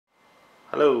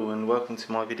Hello and welcome to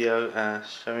my video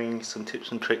showing some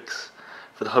tips and tricks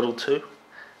for the Hudl 2.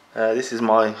 This is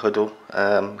my Hudl,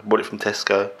 bought it from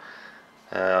Tesco.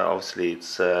 Obviously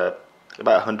it's about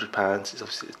 £100, it's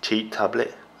obviously a cheap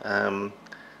tablet,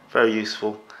 very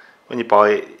useful. When you buy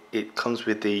it, it comes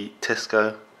with the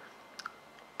Tesco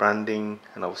branding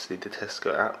and obviously the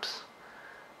Tesco apps.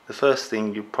 The first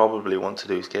thing you probably want to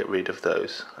do is get rid of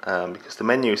those because the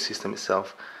menu system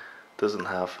itself doesn't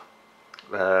have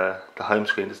the home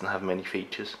screen doesn't have many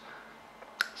features,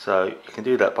 so you can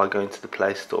do that by going to the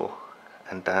Play Store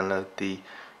and download the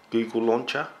Google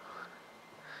launcher.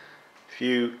 If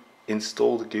you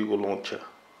install the Google launcher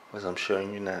as I'm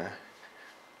showing you now,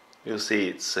 you'll see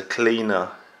it's a cleaner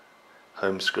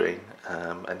home screen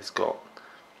and it's got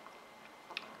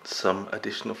some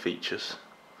additional features,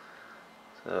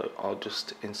 so I'll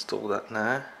just install that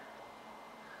now.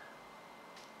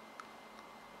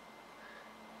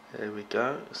 There we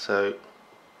go. So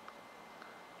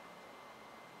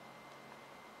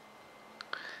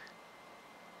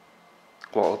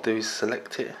what I'll do is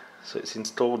select it, so it's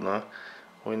installed now.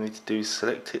 All you need to do is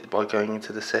select it by going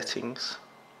into the settings,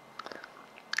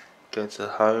 go to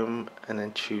home and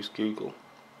then choose Google.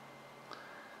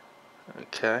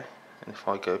 Okay, and if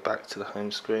I go back to the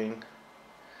home screen,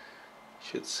 you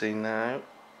should see now,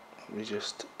 let me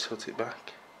just tilt it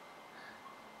back.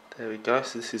 There we go,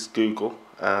 so this is Google.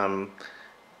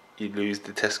 You lose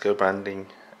the Tesco branding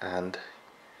and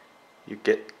you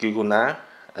get Google Now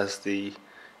as you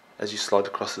slide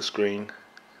across the screen,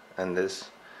 and there's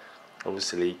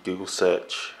obviously Google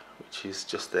Search, which is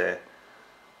just there,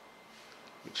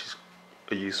 which is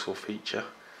a useful feature.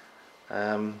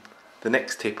 The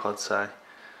next tip I'd say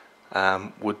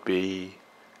would be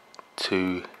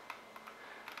to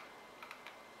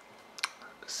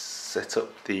set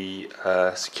up the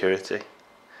security.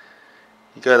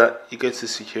 You go to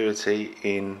security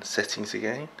in settings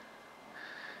again.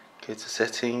 Go to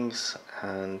settings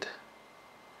and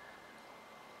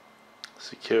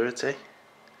security.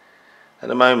 At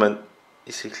the moment,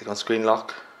 you see click on screen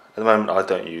lock. At the moment I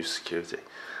don't use security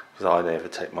because I never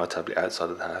take my tablet outside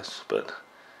of the house, but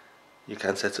you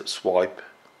can set up swipe,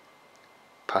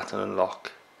 pattern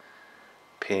unlock,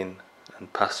 pin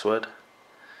and password,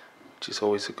 which is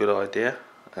always a good idea.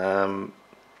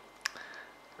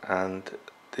 And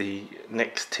the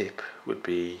next tip would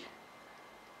be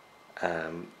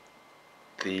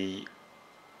the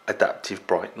adaptive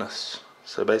brightness.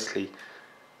 So basically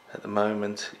at the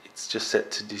moment it's just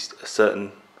set to a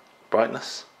certain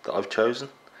brightness that I've chosen,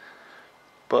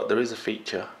 but there is a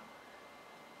feature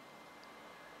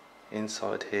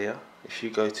inside here. If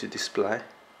you go to display,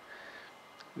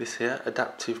 this here,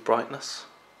 adaptive brightness,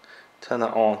 turn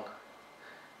that on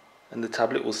and the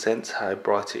tablet will sense how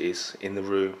bright it is in the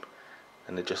room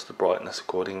and adjust the brightness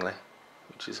accordingly,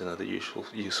 which is another useful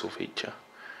feature.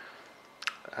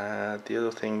 The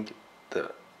other thing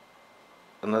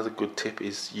another good tip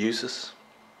is users.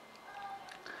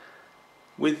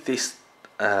 With this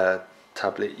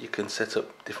tablet you can set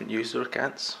up different user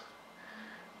accounts,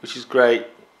 which is great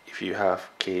if you have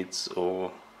kids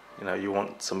or you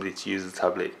want somebody to use the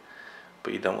tablet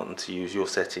but you don't want them to use your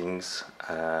settings,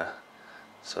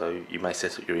 so you may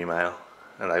set up your email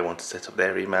and they want to set up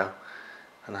their email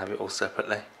and have it all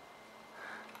separately.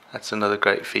 That's another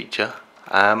great feature.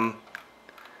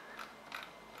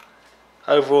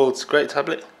 Overall it's a great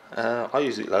tablet. I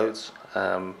use it loads,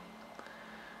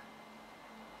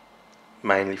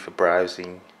 mainly for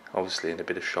browsing obviously and a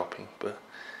bit of shopping, but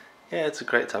yeah, it's a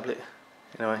great tablet.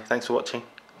 Anyway, thanks for watching.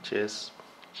 Cheers.